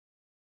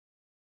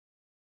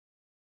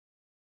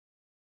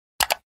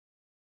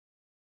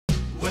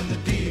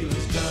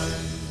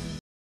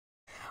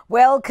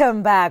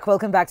Welcome back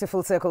to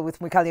Full Circle with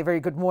Mwikali. A very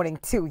good morning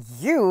to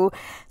you.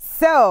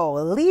 So,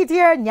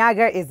 Lydia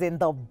Nyaga is in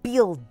the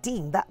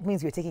building. That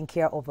means we're taking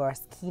care of our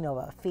skin, of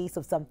our face,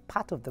 of some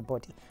part of the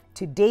body.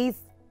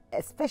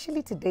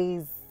 Especially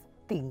today's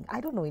thing, I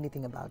don't know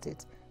anything about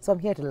it. So I'm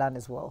here to learn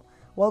as well.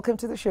 Welcome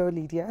to the show,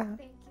 Lydia.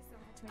 Thank you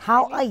so much.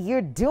 How are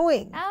you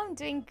doing? I'm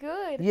doing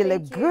good. You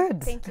look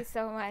good. Thank you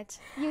so much.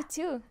 You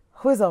too.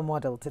 Who's our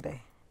model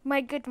today?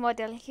 My good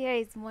model here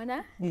is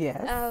Mona.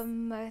 Yes.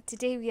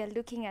 Today we are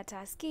looking at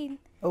our skin.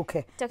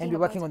 Okay. And we're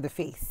working on the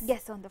face.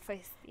 Yes, on the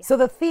face. Yeah. So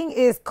the thing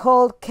is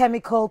called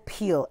chemical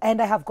peel, and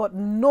I have got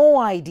no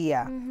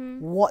idea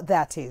what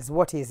that is.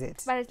 What is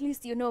it? But at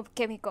least you know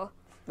chemical.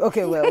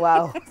 Okay, well,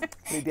 wow.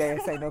 Lydia,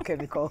 yes, I know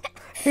chemical.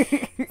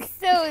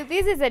 So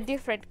this is a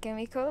different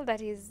chemical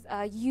that is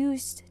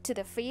used to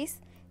the face.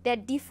 There are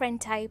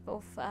different type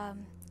of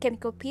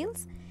chemical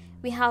peels.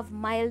 We have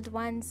mild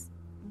ones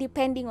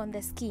depending on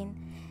the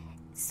skin.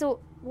 So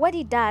what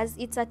it does,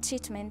 it's a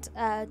treatment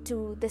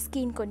to the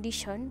skin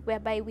condition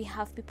whereby we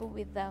have people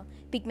with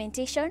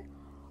pigmentation,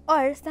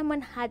 or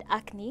someone had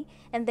acne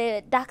and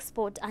the dark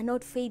spots are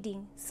not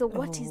fading. So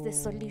what is the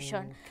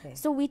solution? Okay.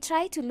 So we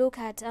try to look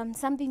at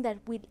something that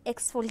will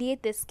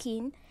exfoliate the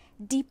skin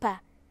deeper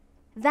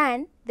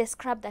than the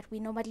scrub that we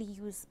normally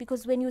use,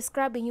 because when you're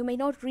scrubbing you may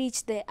not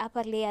reach the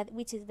upper layer,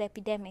 which is the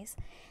epidermis,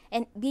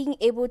 and being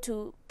able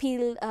to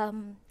peel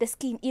the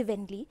skin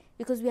evenly,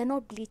 because we are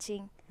not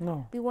bleaching.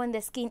 No. We want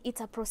the skin,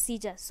 it's a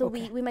procedure. So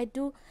we might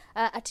do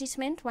a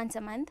treatment once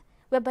a month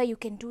whereby you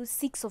can do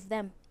 6 of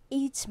them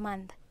each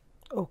month.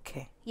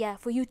 Okay. Yeah,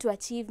 for you to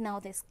achieve now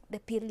the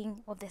peeling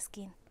of the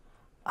skin.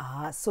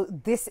 So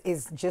this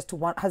is just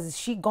one. Has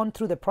she gone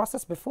through the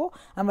process before?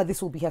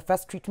 This will be her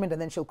first treatment,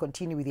 and then she'll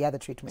continue with the other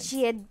treatment.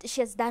 She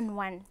has done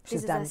one.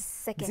 This is her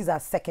second. This is our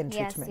second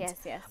Yes, treatment.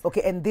 yes.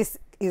 Okay, and this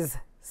is,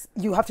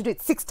 you have to do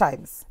it 6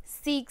 times.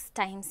 6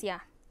 times,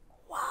 yeah.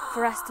 Wow.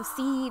 For us to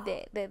see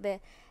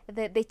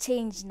the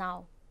change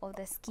now of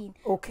the skin.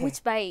 Okay.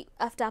 Which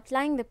after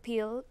applying the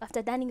peel,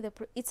 after done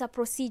it's a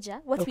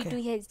procedure. What we do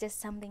here is just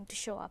something to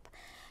show up,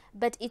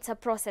 but it's a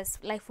process,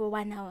 like for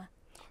 1 hour.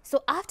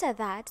 So after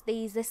that,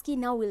 the skin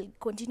now will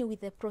continue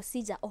with the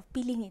procedure of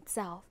peeling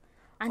itself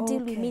until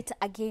we meet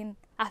again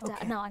after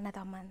now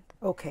another month.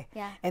 Okay.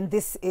 Yeah. And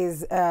this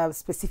is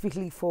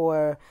specifically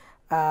for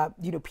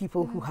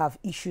people who have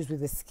issues with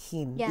the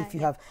skin. Yeah, if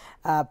you have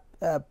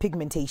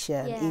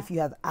pigmentation, if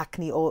you have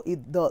acne, or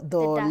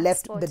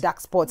the dark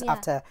spots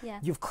after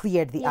you've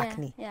cleared the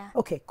acne. Yeah.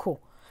 Okay, cool.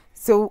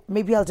 So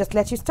maybe I'll just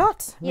let you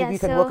start. Maybe you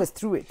can walk us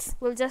through it.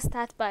 We'll just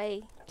start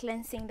by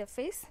cleansing the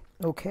face.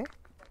 Okay.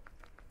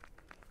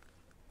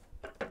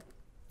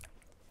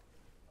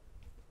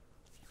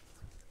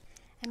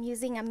 I'm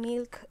using a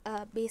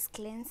milk-based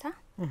cleanser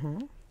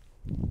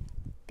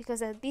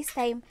because at this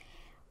time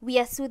we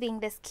are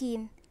soothing the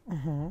skin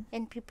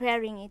and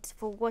preparing it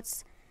for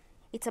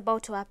it's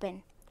about to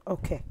happen.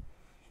 Okay.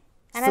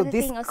 Another so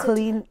this thing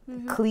also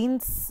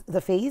cleans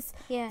the face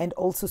and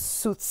also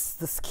soothes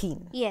the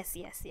skin. Yes.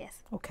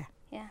 Okay.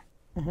 Yeah.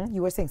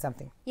 You were saying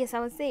something. Yes, I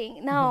was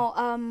saying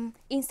now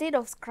instead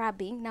of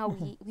scrubbing, now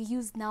we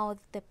use now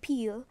the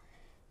peel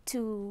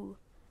to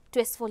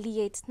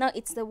exfoliate. Now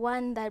it's the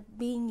one that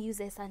being used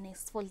as an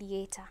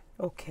exfoliator.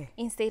 Okay.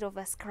 Instead of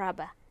a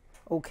scrubber.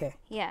 Okay.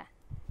 Yeah.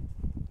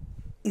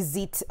 Is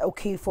it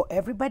okay for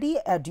everybody?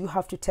 Do you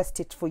have to test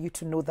it for you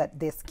to know that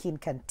their skin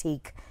can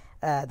take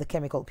the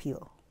chemical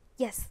peel?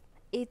 Yes.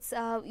 It's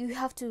you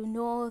have to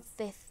know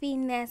the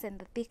thinness and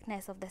the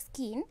thickness of the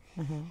skin,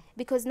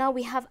 because now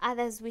we have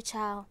others which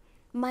are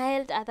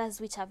mild, others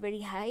which are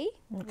very high.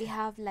 We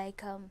have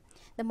like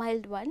the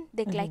mild one,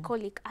 the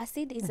glycolic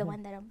acid is the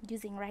one that I'm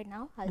using right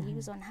now. I'll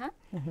use on her,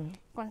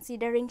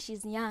 considering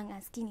she's young,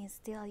 her skin is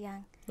still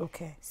young.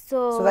 Okay.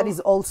 So that is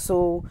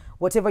also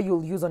whatever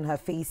you'll use on her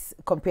face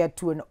compared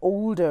to an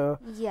older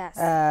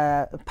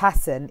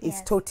person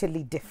is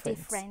totally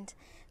different.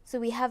 So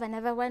we have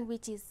another one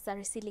which is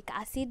salicylic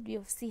acid.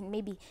 You've seen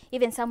maybe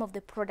even some of the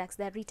products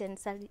that are written,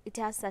 it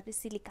has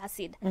salicylic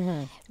acid.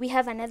 We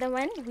have another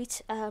one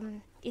which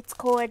it's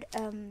called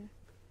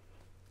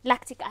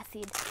lactic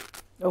acid,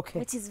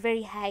 which is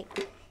very high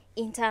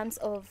in terms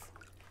of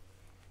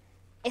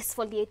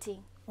exfoliating.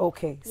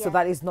 Okay, so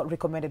that is not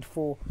recommended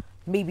for,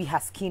 maybe her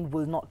skin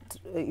will not,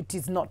 it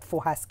is not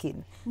for her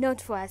skin.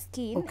 Not for her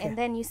skin. And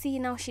then you see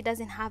now she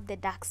doesn't have the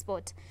dark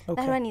spot.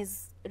 That one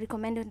is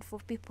recommended for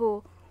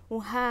people who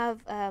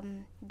have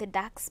the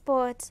dark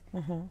spot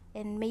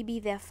and maybe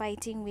they're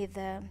fighting with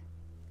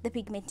the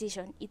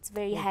pigmentation. It's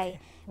very high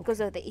because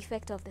of the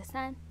effect of the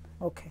sun.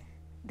 Okay.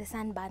 The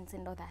sunburns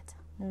and all that.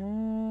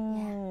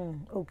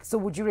 Okay. So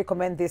would you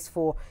recommend this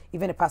for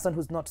even a person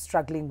who's not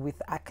struggling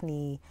with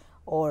acne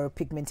or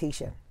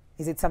pigmentation?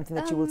 Is it something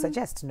that you will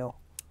suggest? No.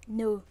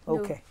 No.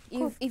 Okay.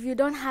 If you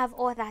don't have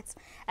all that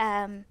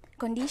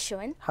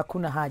condition,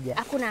 hakuna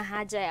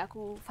haja ya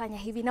kufanya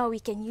hivi. Now we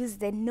can use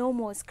the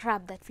normal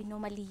scrub that we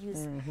normally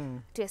use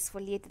to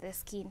exfoliate the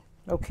skin.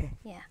 Okay.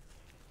 Yeah.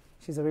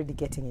 She's already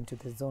getting into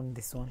the zone,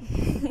 this one.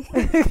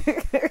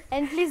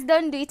 And please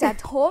don't do it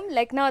at home.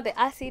 Like now the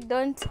acid,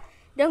 don't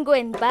go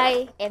and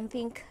buy and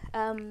think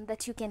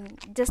that you can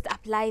just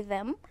apply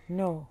them.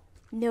 No.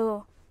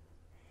 No.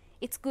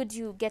 It's good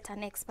you get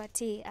an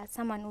expertise as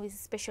someone who is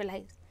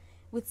specialized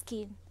with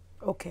skin.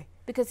 Okay.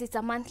 Because it's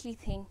a monthly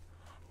thing.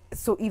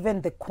 So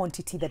even the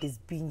quantity that is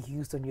being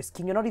used on your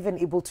skin, you're not even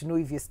able to know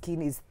if your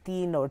skin is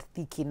thin or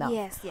thick enough.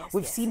 Yes, yes,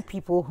 We've yes. seen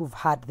people who've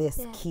had their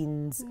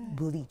skins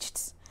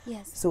bleached.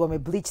 Yes. So I'm a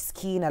bleached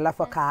skin,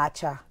 alafu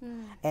akaacha.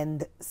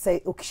 And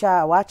say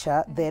ukisha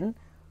wacha, then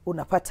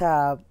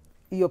unapata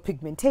your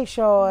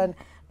pigmentation,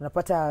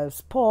 unapata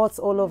spots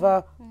all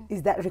over.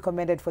 Is that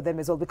recommended for them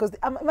as well? Because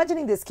I'm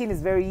imagining the skin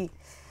is very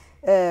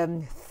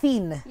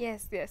thin.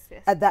 Yes, yes,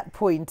 yes. At that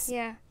point,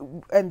 Yeah.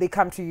 and they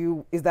come to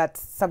you, is that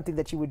something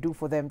that you would do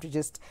for them to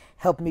just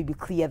help maybe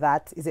clear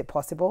that? Is it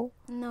possible?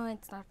 No,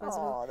 it's not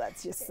possible. Oh,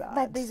 that's just sad.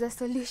 But there's a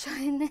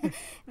solution.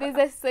 There's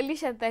a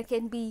solution that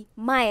can be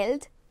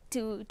mild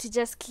to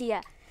just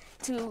clear,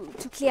 to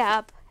clear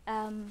up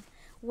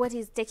what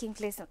is taking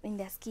place in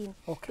their skin.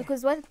 Okay.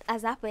 Because what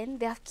has happened,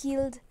 they have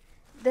killed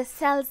the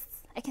cells.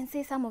 I can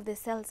say some of the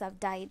cells have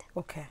died.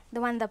 Okay.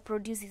 The one that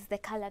produces the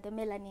color, the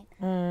melanin.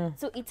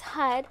 So it's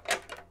hard.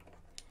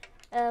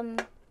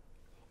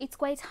 It's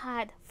quite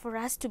hard for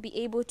us to be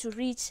able to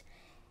reach,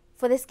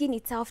 for the skin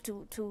itself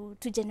to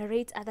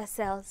generate other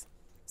cells,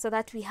 so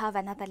that we have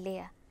another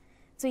layer.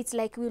 So it's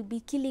like we'll be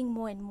killing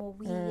more and more.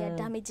 We are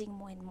damaging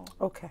more and more.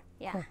 Okay.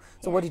 Yeah. Cool.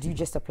 So what did you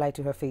just apply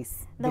to her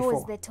face That before?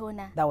 was the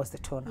toner. That was the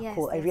toner. Yes,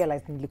 Cool. I yes.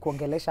 realized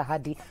nilikuongelesha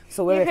hadi.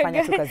 So wewe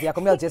fanya tu kazi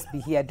yako. Me, I'll just be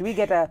here. Do we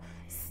get a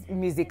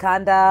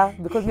musicanda?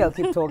 Because me, I'll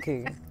keep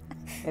talking.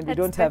 And we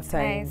don't have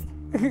time.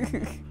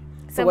 Nice.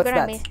 So what's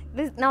that?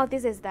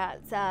 This is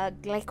the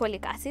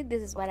glycolic acid.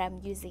 This is what I'm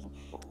using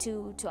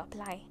to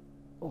apply.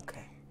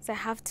 Okay. So I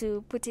have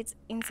to put it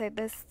inside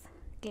this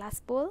glass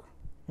bowl.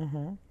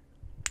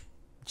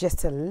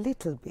 Just a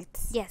little bit.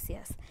 Yes,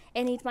 yes.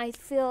 And it might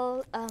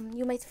feel,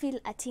 you might feel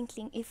a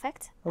tinkling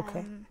effect.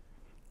 Okay.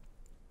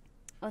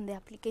 On the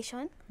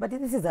application. But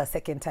this is her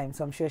second time,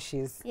 so I'm sure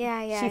she's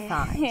Yeah.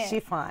 fine. Yeah. She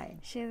fine.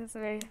 She's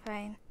very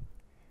fine.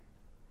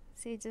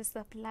 So you just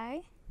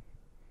apply.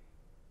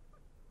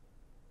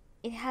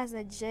 It has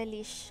a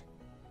gelish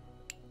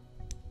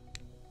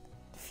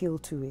Feel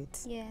to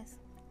it. yes.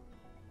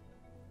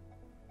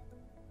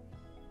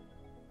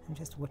 I'm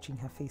just watching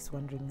her face,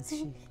 wondering is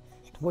she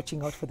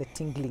watching out for the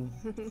tingling.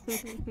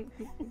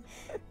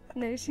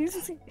 No,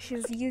 she's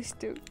used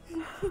to. Okay,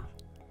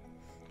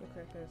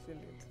 I can feel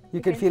it.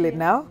 You can feel it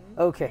now?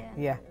 Okay,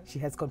 yeah. She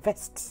has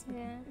confessed.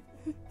 Yeah.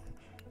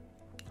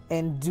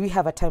 And do we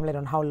have a timeline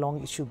on how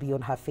long it should be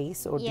on her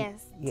face? Or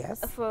Yes.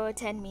 Yes. For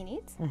 10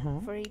 minutes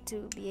for it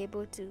to be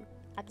able to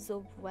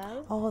absorb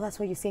well. Oh, that's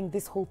why you're saying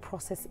this whole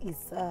process is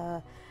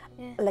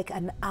like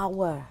an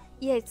hour.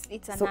 Yeah,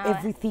 it's an So hour.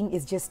 everything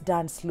is just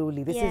done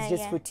slowly. This is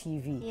just for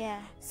TV.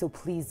 Yeah. So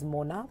please,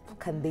 Mona,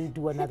 can they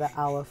do another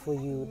hour for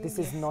you? This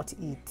is not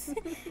it.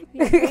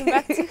 We're going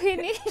back to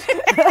finish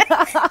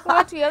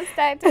what we have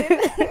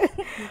started.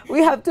 We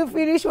have to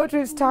finish what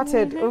we've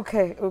started.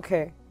 Okay,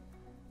 okay.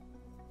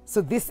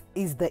 So this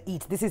is the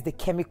it. This is the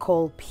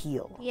chemical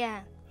peel.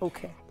 Yeah.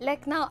 Okay.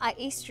 Like now, our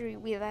history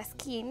with her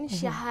skin,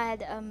 she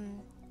had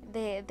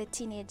the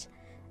teenage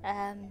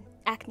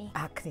acne.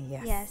 Acne,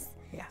 yes. Yes.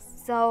 Yes.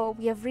 So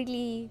we have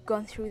really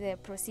gone through the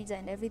procedure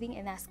and everything,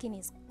 and our skin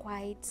is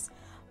quite.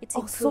 It's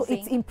Oh, so improving.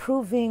 it's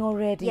improving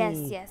already. Yes,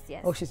 yes,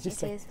 yes. Oh, she's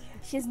just It like, is.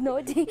 She's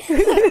nodding.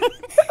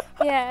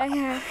 Yeah,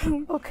 yeah.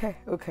 okay,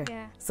 okay.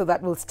 Yeah. So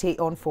that will stay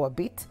on for a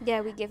bit. Yeah,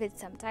 we give it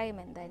some time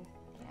and then.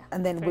 Yeah,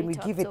 And then for when we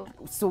to give it,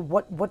 absorb. so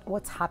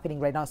what's happening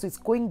right now? So it's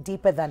going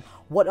deeper than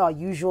what our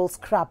usual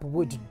scrub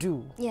would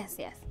do. Yes,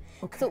 yes.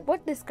 Okay. So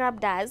what the scrub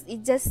does,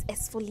 it just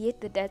exfoliates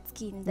the dead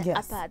skin, the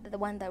Yes. upper, the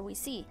one that we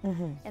see,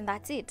 and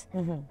that's it.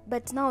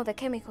 But now the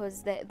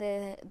chemicals,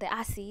 the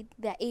acid,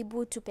 they're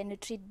able to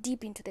penetrate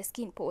deep into the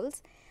skin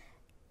poles,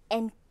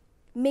 and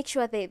make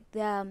sure that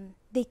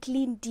they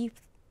clean deep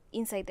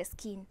inside the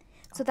skin.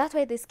 So that's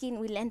why the skin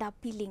will end up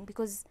peeling,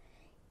 because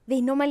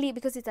they normally,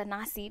 because it's an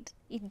acid,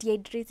 it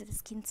dehydrates the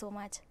skin so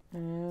much.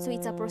 So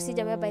it's a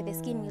procedure whereby the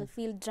skin will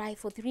feel dry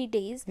for 3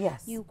 days.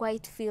 Yes. You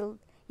quite feel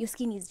your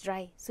skin is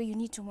dry, so you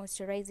need to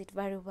moisturize it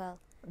very well.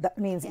 That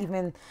means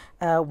even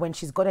when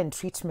she's gotten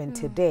treatment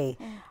today,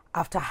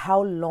 after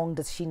how long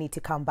does she need to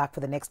come back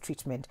for the next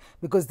treatment?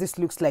 Because this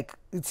looks like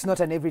it's not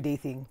an everyday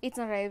thing. It's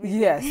not right.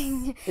 Yes,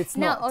 it's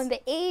now not. on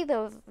the 8th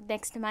of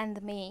next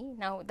month, May,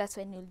 now that's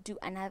when you'll do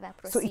another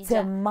So procedure. it's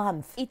a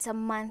month. It's a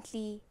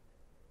monthly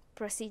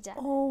procedure.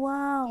 Oh,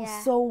 wow.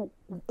 Yeah. So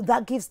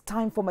that gives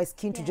time for my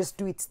skin to Yeah. just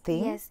do its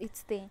thing. Yes,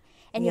 it's thing.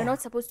 And Yeah. you're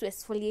not supposed to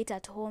exfoliate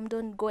at home.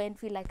 Don't go and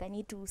feel like I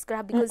need to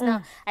scrub, because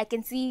now I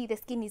can see the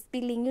skin is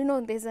peeling. You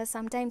know, there's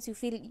sometimes you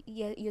feel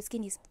your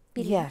skin is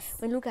peeling. Yes.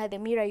 When you look at the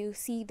mirror, you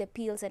see the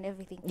peels and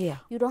everything. Yeah.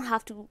 You don't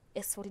have to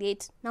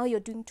exfoliate. Now you're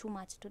doing too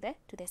much to the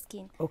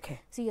skin.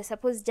 Okay. So you're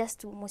supposed just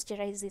to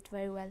moisturize it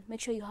very well.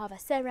 Make sure you have a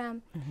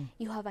serum,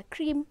 you have a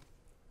cream,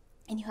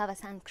 and you have a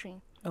sun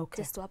cream.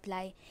 Okay. just to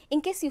apply.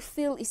 In case you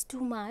feel it's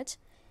too much,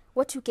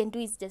 what you can do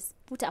is just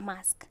put a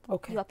mask.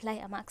 Okay. You apply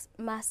a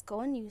mask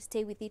on, you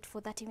stay with it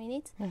for 30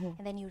 minutes, and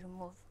then you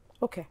remove.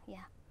 Okay.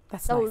 Yeah.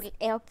 That's That nice. will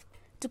help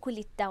to cool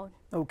it down.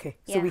 Okay.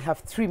 So Yeah. we have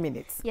 3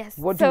 minutes. Yes.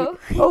 What So-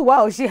 do we... Oh,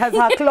 wow. She has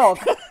her clock.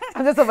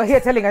 I'm just over here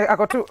telling her I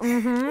got to...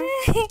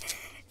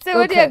 So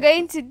what Okay. you're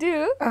going to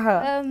do,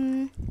 Uh-huh.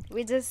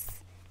 we just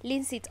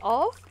rinse it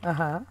off,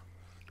 Uh-huh.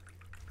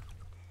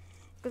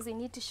 because we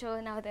need to show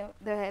now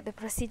the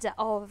procedure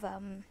of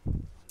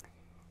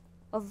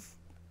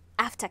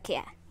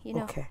aftercare, you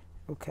know. Okay.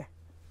 Okay.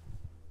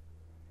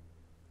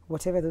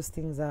 Whatever those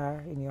things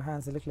are in your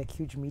hands, they look like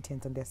huge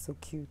mittens and they're so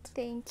cute.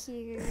 Thank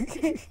you.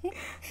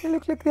 They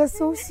look like they're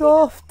so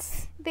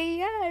soft.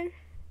 They are.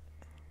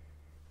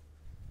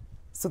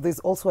 So there's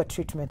also a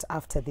treatment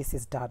after this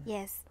is done.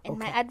 Yes, and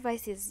my Okay.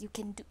 advice is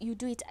you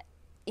do it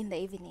in the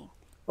evening.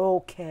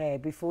 Okay,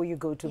 before you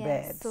go to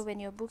Yes. bed. So when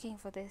you're booking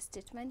for this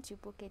treatment, you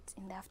book it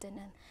in the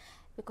afternoon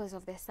because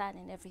of the sun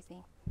and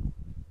everything.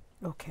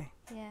 Okay.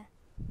 Yeah.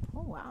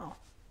 Oh, wow.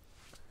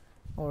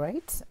 All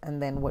right. And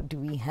then what do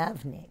we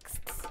have next?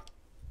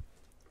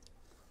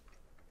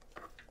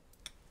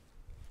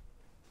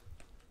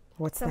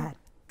 What's So that?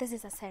 this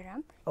is a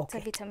serum. Okay.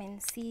 It's a vitamin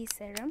C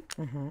serum.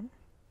 Mm-hmm.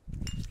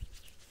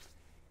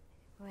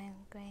 I'm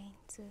going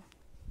to.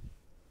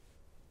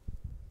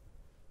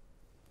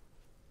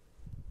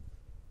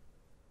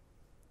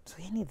 So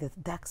any of the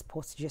dark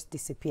spots just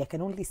disappear. I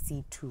can only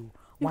see 2.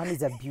 One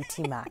is a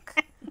beauty mark.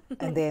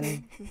 And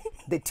then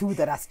the 2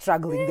 that are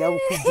struggling, they're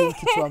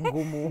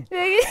ngumu.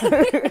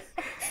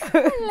 I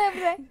love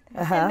that.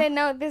 Uh-huh. And then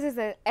now this is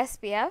a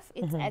SPF.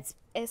 It's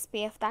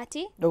SPF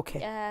 30. Okay.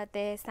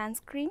 The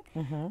sunscreen.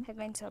 Mm-hmm. I'm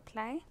going to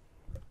apply.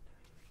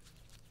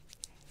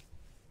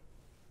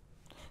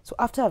 So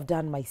after I've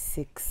done my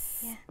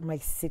 6 Yeah. my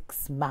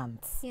 6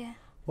 months, Yeah.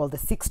 well, the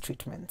 6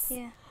 treatments,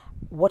 Yeah.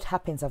 what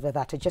happens after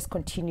that? I just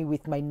continue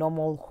with my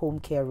normal home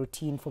care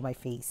routine for my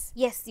face.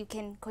 Yes, you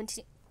can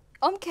continue.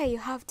 Home care, you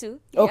have to.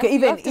 Okay,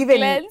 You have to even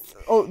cleanse.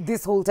 oh,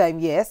 this whole time,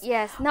 yes.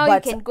 Yes, now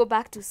But- you can go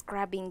back to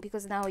scrubbing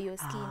because now your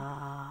skin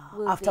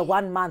will After be-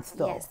 1 month,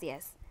 though, Yes,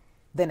 yes.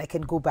 then I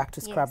can go back to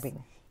Yes.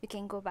 scrubbing. You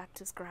can go back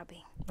to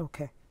scrubbing.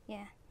 Okay.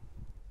 Yeah.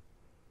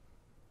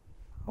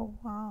 Oh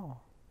wow,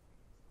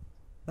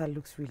 that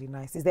looks really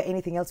nice. Is there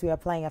anything else we are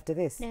applying after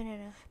this? No, no,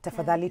 no.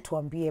 Tafadhali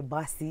tuambie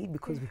basi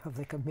because we have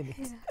like a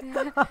minute.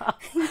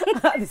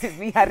 This is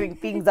me hurrying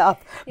things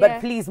up. But Yeah.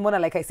 please, Mona,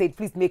 like I said,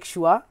 please make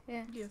sure.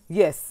 Yeah.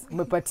 Yes,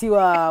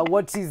 umepatiwa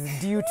what is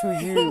due to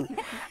you.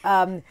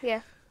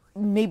 Yeah.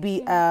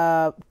 Maybe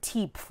a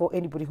tip for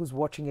anybody who's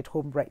watching at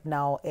home right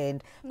now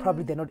and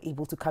probably they're not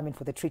able to come in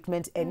for the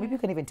treatment. And maybe you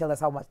can even tell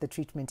us how much the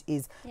treatment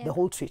is, Yeah. the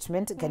whole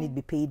treatment. Can it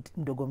be paid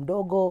mdogo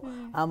mdogo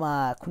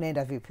ama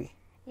kunaenda vipi?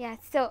 Yeah.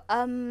 So,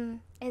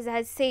 as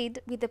I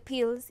said, with the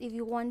pills, if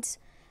you want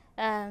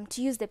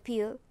to use the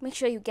pill, make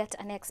sure you get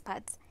an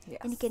expert.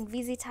 And you can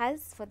visit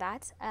us for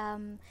that.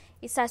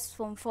 It starts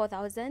from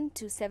 4,000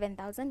 to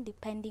 7,000,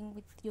 depending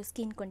with your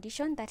skin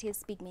condition, that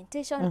is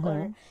pigmentation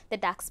or the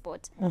dark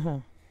spot.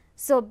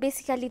 So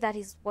basically, that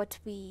is what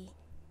I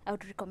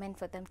would recommend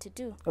for them to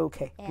do.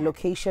 Okay. Yeah.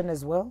 Location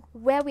as well?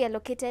 Where we are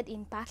located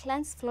in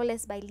Parklands,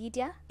 Flawless by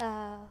Lydia,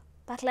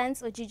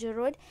 Parklands, Ojijo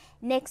Road,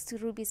 next to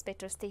Ruby's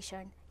petrol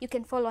station. You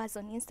can follow us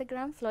on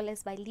Instagram,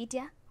 Flawless by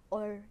Lydia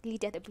or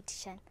Lydia the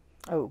Beautician.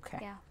 Okay.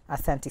 Yeah.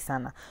 Asante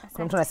sana.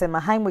 Kuna mtu Asante. anasema,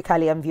 hi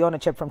Mwikali, I'm Viona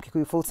Chep from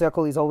Kikuyu Full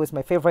Circle is always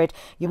my favorite.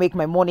 You make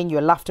my morning,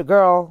 you're a laughter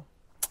girl.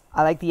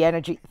 I like the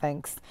energy.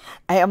 Thanks.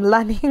 I am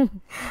learning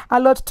a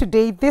lot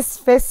today. This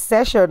first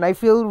session, I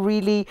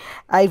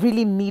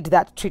really need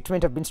that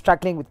treatment. I've been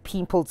struggling with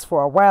pimples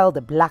for a while,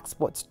 the black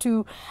spots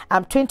too.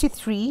 I'm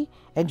 23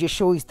 and your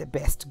show is the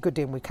best. Good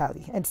day,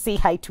 Mwikali. And say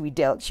hi to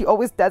Idel. She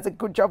always does a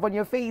good job on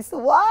your face.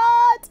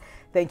 What?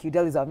 Thank you.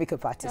 Idel is our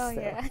makeup artist. Oh, so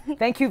yeah.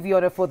 Thank you,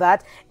 Viona, for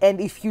that.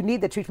 And if you need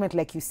the treatment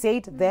like you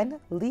said, then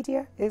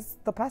Lydia is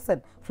the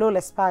person.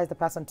 Flawless Spa is the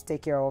person to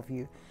take care of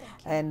you.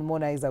 And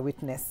Mona is a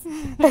witness.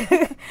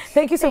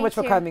 Thank you so much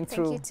for coming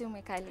through. Thank you too,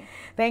 Mikali.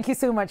 Thank you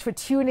so much for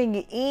tuning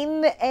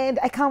in. And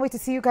I can't wait to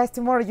see you guys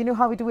tomorrow. You know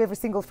how we do every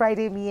single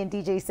Friday. Me and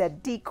DJ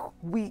Sadiq,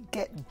 we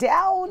get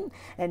down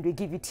and we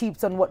give you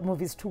tips on what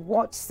movies to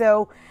watch.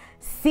 So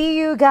see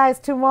you guys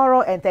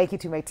tomorrow. And thank you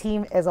to my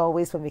team, as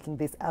always, for making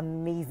this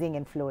amazing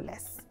and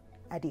flawless.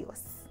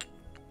 Adios.